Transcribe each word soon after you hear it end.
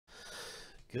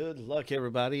Good luck,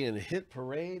 everybody, in Hit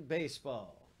Parade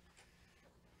Baseball.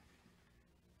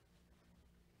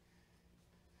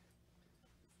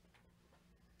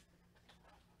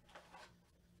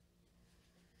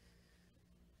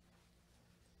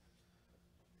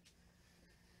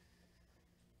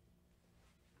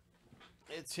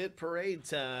 It's Hit Parade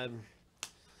time.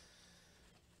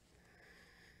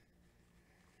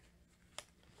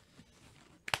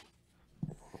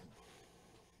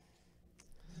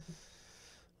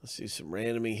 Let's do some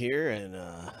randoming here and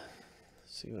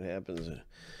see what happens.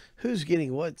 Who's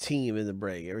getting what team in the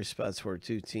break? Every spot's worth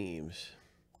 2 teams.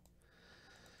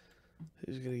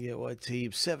 Who's going to get what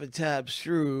team? 7 times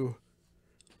through.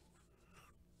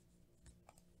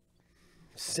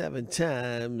 7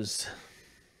 times.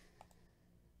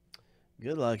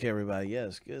 Good luck, everybody.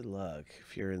 Yes, good luck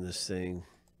if you're in this thing.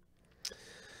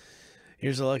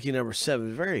 Here's a lucky number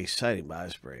 7. Very exciting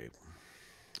buy break.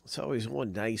 It's always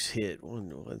one nice hit,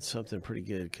 when something pretty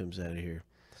good comes out of here.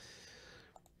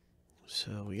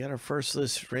 So we got our first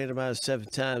list randomized 7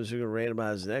 times. We're going to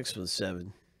randomize the next one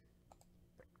 7.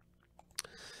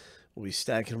 We'll be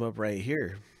stacking them up right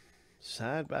here,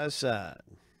 side by side.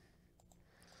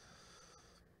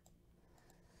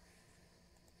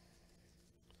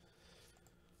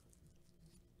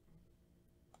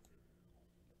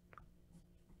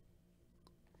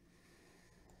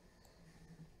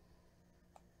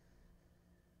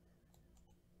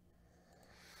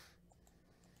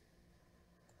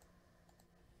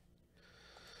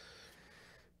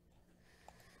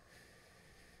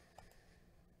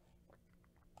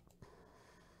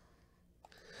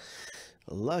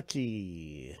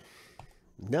 Lucky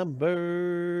number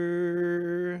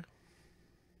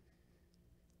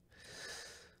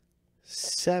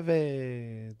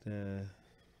 7.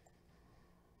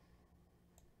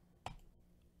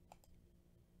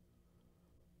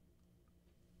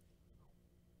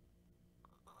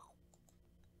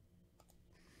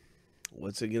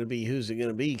 What's it going to be? Who's it going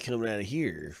to be coming out of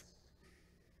here?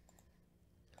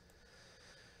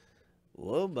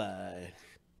 Whoa, bye.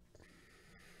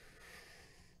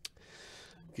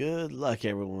 Good luck,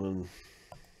 everyone.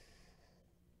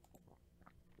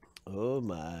 Oh,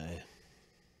 my.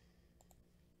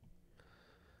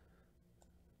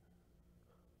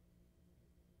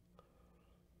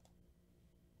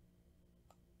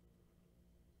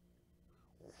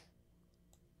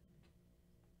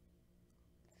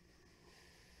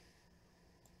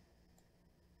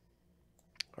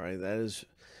 All right, that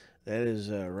is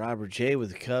Robert J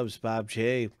with the Cubs, Bob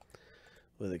J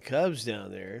with the Cubs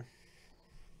down there.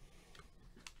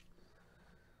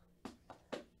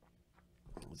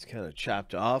 It's kind of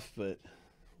chopped off, but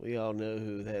we all know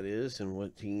who that is and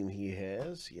what team he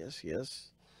has. Yes, yes.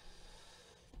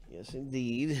 Yes,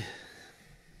 indeed.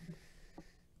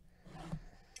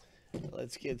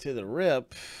 Let's get to the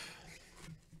rip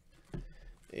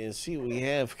and see what we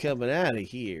have coming out of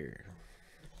here.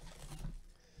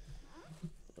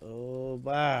 Oh,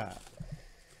 bye.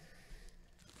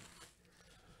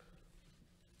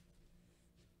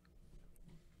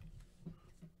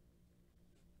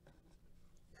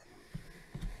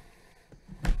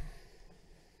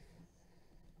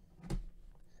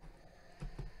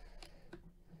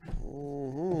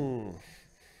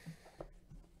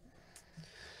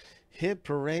 Hit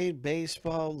Parade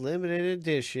Baseball Limited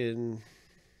Edition.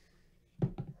 The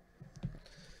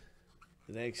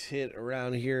next hit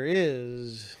around here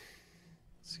is,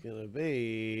 it's going to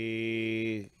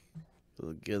be,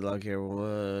 good luck,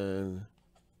 everyone.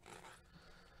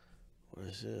 What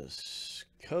is this?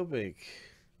 Kopech.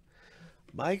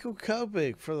 Michael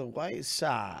Kopech for the White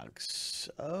Sox.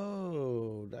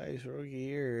 Oh, nice rookie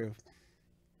year.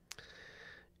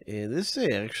 And this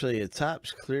is actually a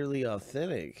Topps Clearly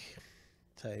Authentic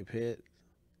type hit.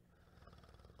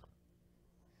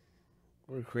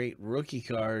 What a great rookie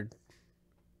card.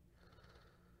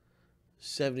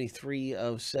 73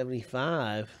 of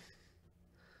 75.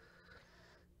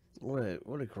 What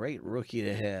a great rookie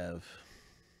to have.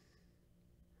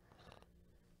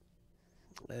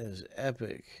 That is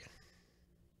epic.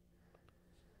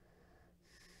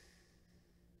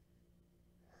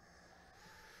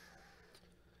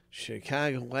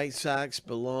 Chicago White Sox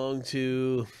belong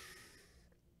to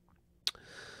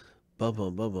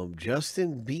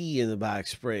Justin B in the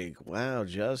box break. Wow,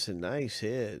 Justin, nice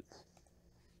hit.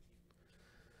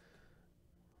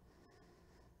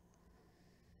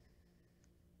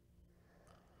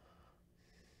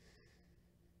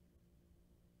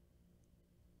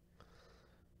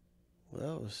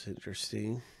 Well, that was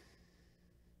interesting.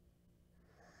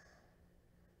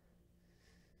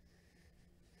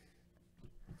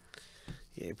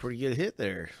 Yeah, pretty good hit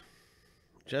there.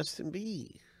 Justin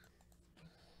B.